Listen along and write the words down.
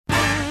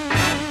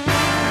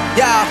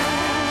Yeah,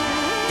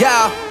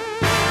 yeah,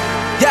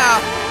 yeah,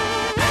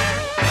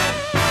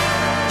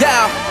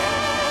 yeah,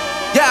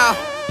 yeah,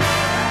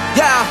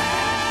 yeah.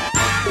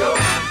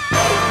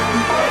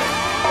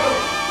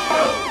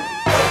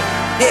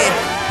 Yeah.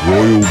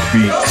 Royal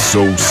Beats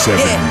 07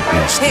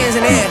 Hands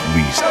in the air.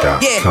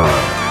 InstantBeatLease.com.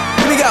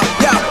 Here we go,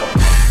 yo.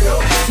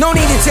 No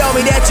need to tell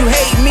me that you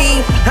hate me.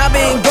 I've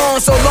been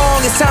gone so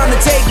long, it's time to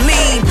take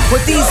lead.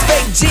 What these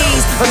fake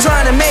G's are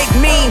trying to make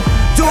me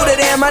do to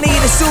them, I need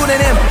a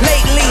pseudonym.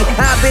 Lately,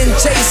 I've been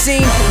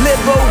chasing,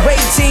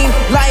 liberating,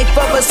 life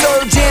of a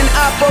surgeon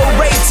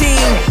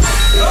operating.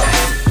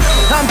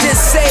 I'm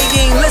just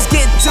saying, let's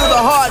get to the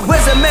heart.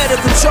 Where's the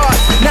medical chart?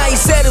 Now you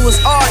said it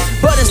was art,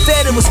 but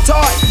instead it was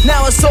taught.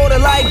 Now it's sorta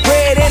like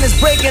bread and it's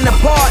breaking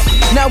apart.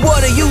 Now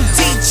what are you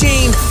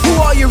teaching? Who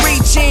are you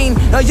reaching?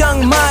 A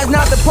young mind's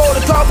not the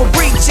protocol for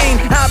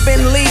breaching. I've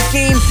been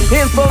leaking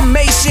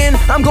information.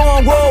 I'm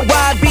going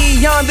worldwide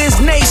beyond this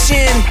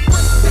nation.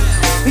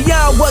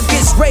 Beyond what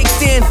gets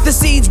raked in, the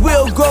seeds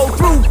will grow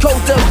through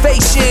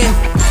cultivation.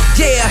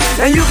 Yeah,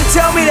 and you can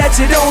tell me that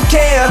you don't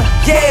care.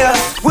 Yeah,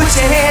 with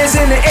your hands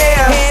in the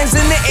air. Hands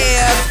in the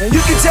air. And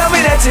you can tell me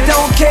that you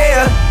don't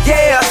care.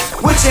 Yeah,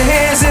 with your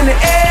hands in the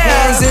air.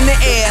 Hands in the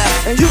air.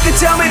 And you can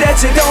tell me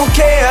that you don't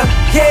care.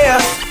 Yeah,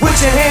 with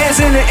your hands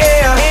in the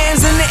air.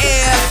 Hands in the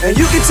air. And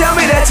you can tell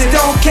me that you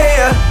don't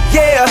care.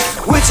 Yeah,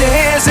 with your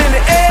hands in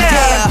the air.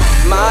 Yeah.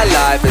 My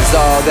life is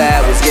all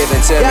that was given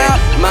to me.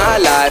 My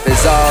life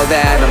is all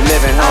that I'm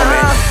living, homie.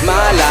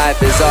 My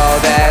life is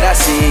all that I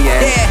see,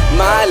 and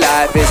my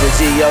life is a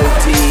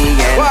G.O.D.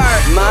 and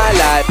my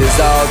life is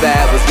all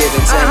that was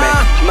given to me.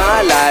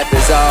 My life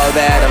is all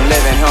that I'm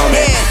living,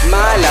 homie.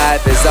 My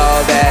life is all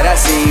that I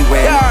see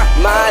when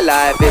my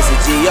life is a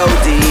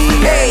G.O.D.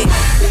 Hey.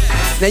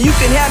 Now you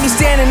can have me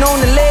standing on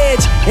the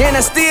ledge, and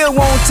I still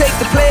won't take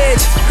the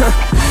pledge.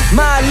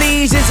 My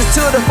allegiance is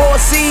to the four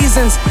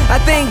seasons. I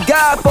thank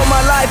God for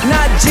my life,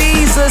 not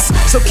Jesus.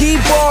 So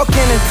keep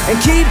walking and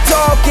keep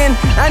talking.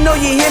 I know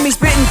you hear me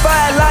spitting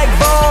fire like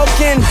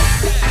Vulcan.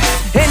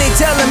 And they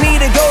telling me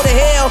to go to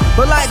hell,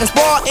 but like a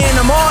Spartan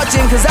I'm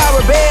marching cause I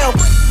rebel.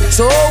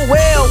 So oh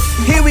well,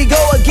 here we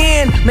go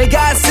again. May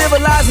God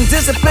civilize and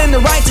discipline the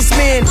righteous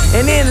men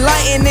and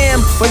enlighten them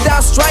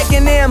without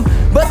striking them,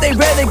 but they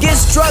rather get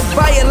struck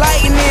by a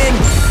lightning.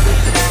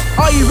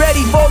 Are you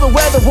ready for the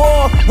weather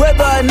war?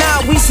 Whether or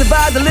not we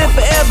survive to live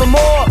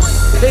forevermore.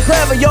 They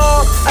clever,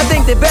 y'all, I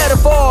think they better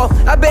fall.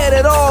 I bet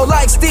it all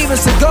like Steven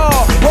Seagal.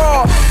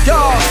 Raw,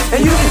 y'all,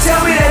 and you can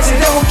tell me that you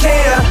don't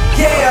care.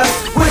 Yeah,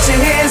 with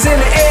your hands in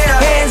the air.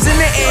 Hands in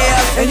the air.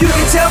 And you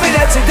can tell me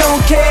that you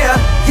don't care.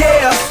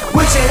 Yeah,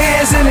 with your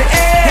hands in the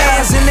air.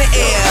 Hands in the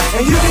air.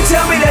 And you can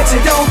tell me that you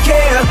don't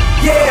care.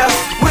 Yeah,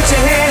 with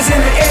your hands in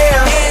the air.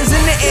 Hands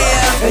in the air.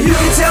 And you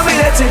can tell me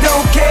that you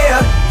don't care.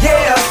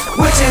 Yeah,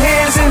 with your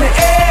hands in the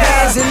air.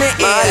 Hands in the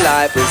air. My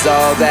life is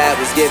all that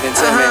was given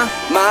to me.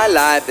 My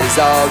life is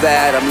all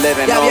that I'm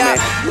living, homie.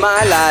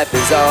 My life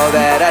is all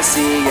that I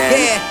see, and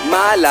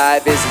my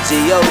life is a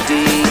G.O.D.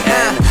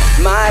 and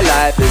my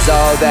life is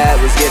all that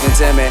was given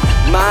to me.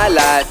 My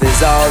life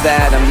is all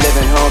that I'm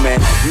living, homie.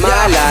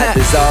 My life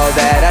is all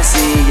that I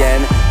see,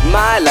 and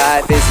my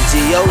life is a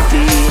G.O.D.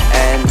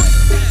 and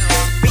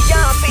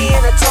beyond being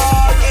a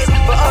target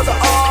for other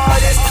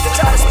artists to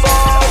try to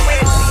spar with.